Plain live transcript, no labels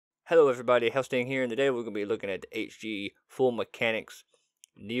Hello everybody, HELLSTING here, and today we're going to be looking at the HG Full Mechanics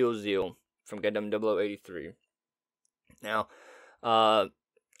Neue Ziel from GUNDAM 0083. Now,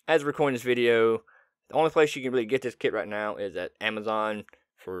 as we're recording this video, the only place you can really get this kit right now is at Amazon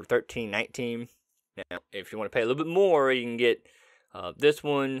for $13.19. Now, if you want to pay a little bit more, you can get this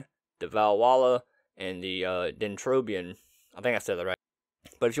one, the YALL, and the DENDROBIUM. I think I said that right.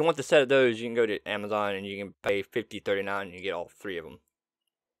 But if you want the set of those, you can go to Amazon and you can pay $50.39 and you get all three of them.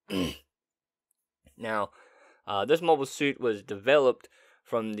 Now, this mobile suit was developed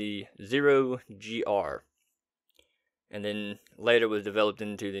from the ZEIL GR, and then later was developed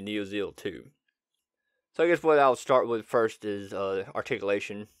into the Neue Ziel 2. So I guess what I'll start with first is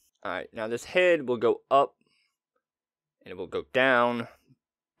articulation. Alright, now this head will go up, and it will go down,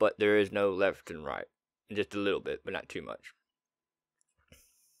 but there is no left and right. Just a little bit, but not too much.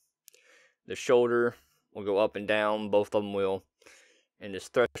 The shoulder will go up and down, both of them will. And this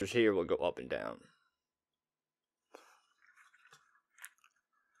thrusters here will go up and down.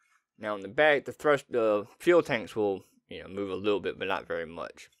 Now in the back, the fuel tanks will, move a little bit, but not very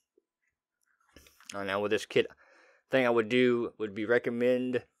much. Now with this kit, thing I would do would be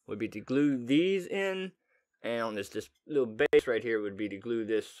to glue these in, and on this little base right here would be to glue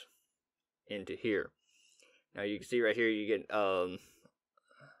this into here. Now you can see right here you get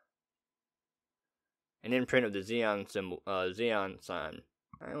an imprint of the Xeon symbol, Xeon sign.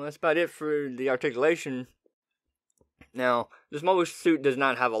 Alright, well, that's about it for the articulation. Now, this mobile suit does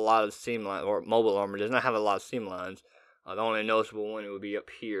not have a lot of seam lines, or mobile armor does not have a lot of seam lines. The only noticeable one would be up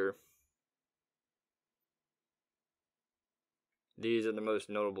here. These are the most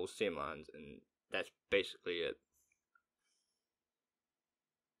notable seam lines, and that's basically it.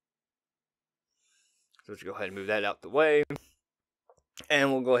 So let's go ahead and move that out the way.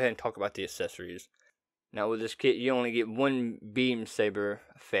 And we'll go ahead and talk about the accessories. Now with this kit, you only get one beam saber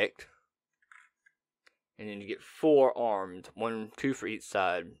effect, and then you get 4 arms, 2 for each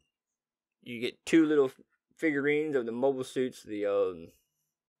side. You get 2 little figurines of the mobile suits, the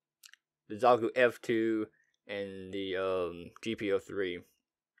Zagu F2 and the GPO3.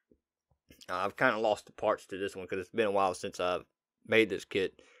 I've kind of lost the parts to this one because it's been a while since I've made this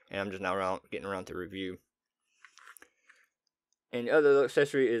kit, and I'm just now getting around to review. And the other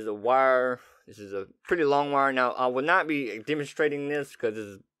accessory is a wire. This is a pretty long wire. Now, I will not be demonstrating this because this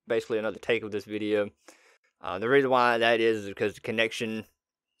is basically another take of this video. The reason why that is because the connection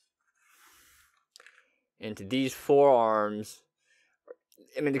into these 4 arms,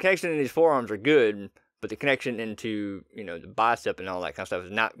 the connection in these 4 arms are good, but the connection into, the bicep and all that kind of stuff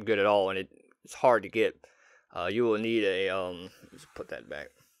is not good at all, and it's hard to get. You will need a, let's put that back,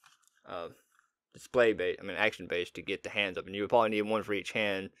 display base, action base to get the hands up, and you would probably need one for each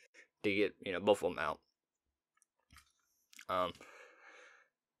hand to get, both of them out.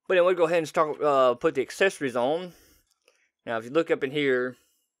 But then we'll go ahead and start, put the accessories on. Now, if you look up in here,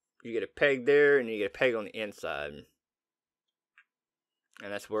 you get a peg there, and you get a peg on the inside.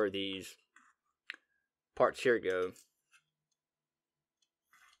 And that's where these parts here go.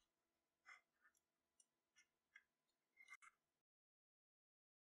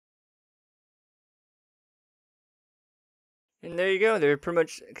 And there you go. They're pretty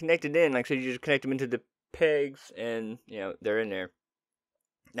much connected in. Like I said, you just connect them into the pegs, and they're in there.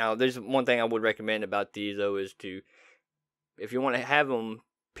 Now, there's one thing I would recommend about these, though, is if you want to have them,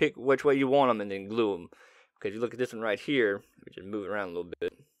 pick which way you want them and then glue them. Because you look at this one right here, we just move it around a little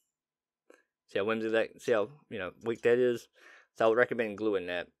bit. See how whimsy that? See how weak that is? So I would recommend gluing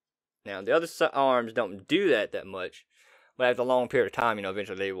that. Now, the other arms don't do that much, but after a long period of time,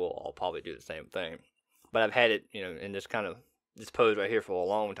 eventually they will all probably do the same thing. But I've had it, in this pose right here for a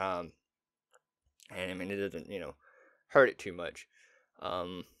long time, and it doesn't, hurt it too much.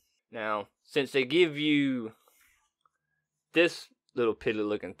 Now, since they give you this little piddly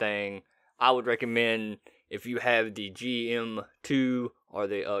looking thing, I would recommend, if you have the GM2 or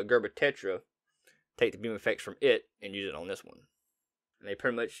the Gerber Tetra, take the beam effects from it and use it on this one. And they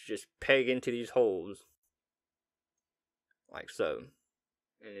pretty much just peg into these holes, like so.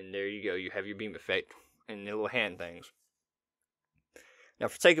 And then there you go, you have your beam effect and the little hand things. Now,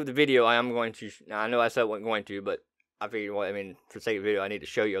 for the sake of the video, I am going to, now I know I said I wasn't going to, but I figured, for the sake of the video, I need to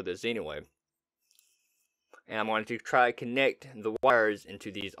show you this anyway. And I'm going to try to connect the wires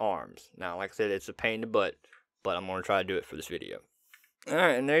into these arms. Now, like I said, it's a pain in the butt, but I'm going to try to do it for this video.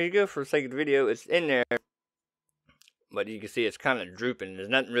 Alright, and there you go. For the sake of the video, it's in there. But you can see it's kind of drooping. There's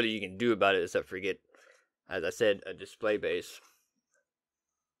nothing really you can do about it except for get, as I said, a display base.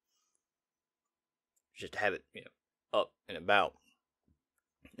 Just to have it, up and about.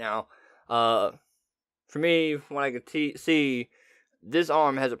 Now, for me, when I could see, this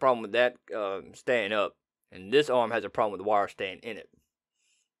arm has a problem with that staying up, and this arm has a problem with the wire staying in it.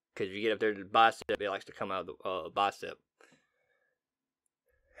 Because if you get up there to the bicep, it likes to come out of the bicep.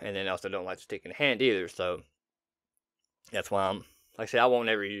 And then also don't like to stick in the hand either, so that's why like I said, I won't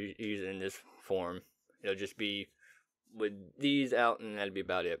ever use it in this form. It'll just be with these out, and that'll be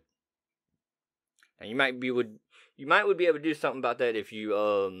about it. And you might be able to do something about that if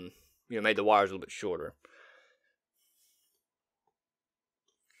you made the wires a little bit shorter.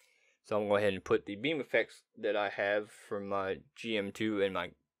 So I'm going to go ahead and put the beam effects that I have from my GM2 and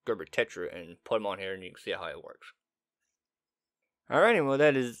my Gerber Tetra and put them on here, and you can see how it works. Alrighty, well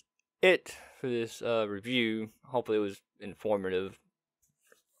that is it for this review. Hopefully it was informative.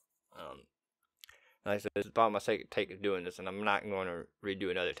 Like I said, this is about my second take of doing this, and I'm not going to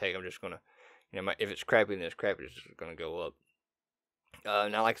redo another take. I'm just going to, if it's crappy, then it's crappy. It's just going to go up.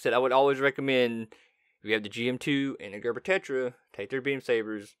 Now, like I said, I would always recommend, if you have the GM2 and the Gerber Tetra, take their beam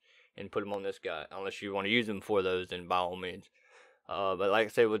sabers and put them on this guy. Unless you want to use them for those, then by all means. But like I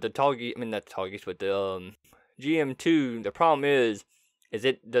said, with the with the GM2, the problem is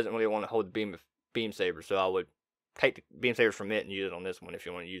it doesn't really want to hold the beam saber. So I would take the beam sabers from it and use it on this one if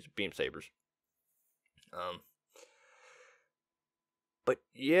you want to use beam sabers. But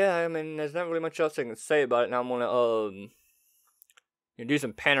yeah, there's not really much else I can say about it. Now I'm gonna do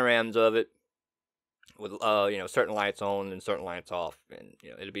some panoramas of it with certain lights on and certain lights off, and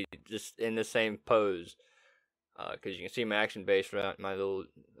it'll be just in the same pose. Because you can see my action base, right? My little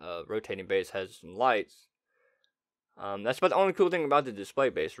rotating base has some lights. That's about the only cool thing about the display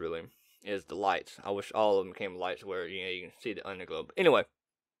base, really, is the lights. I wish all of them came with lights where you can see the underglow. But anyway,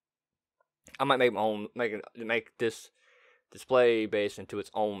 I might make this display base into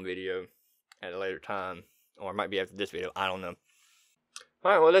its own video at a later time, or it might be after this video. I don't know.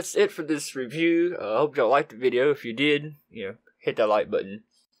 All right, well that's it for this review. I hope y'all liked the video. If you did, hit that like button.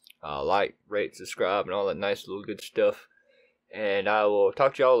 Like, rate, subscribe, and all that nice little good stuff. And I will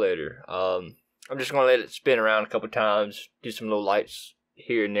talk to y'all later. I'm just going to let it spin around a couple times, do some little lights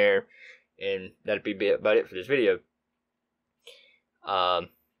here and there, and that'll be about it for this video.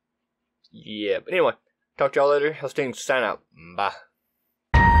 Yeah, but anyway, talk to y'all later. HELLSTING, sign out. Bye.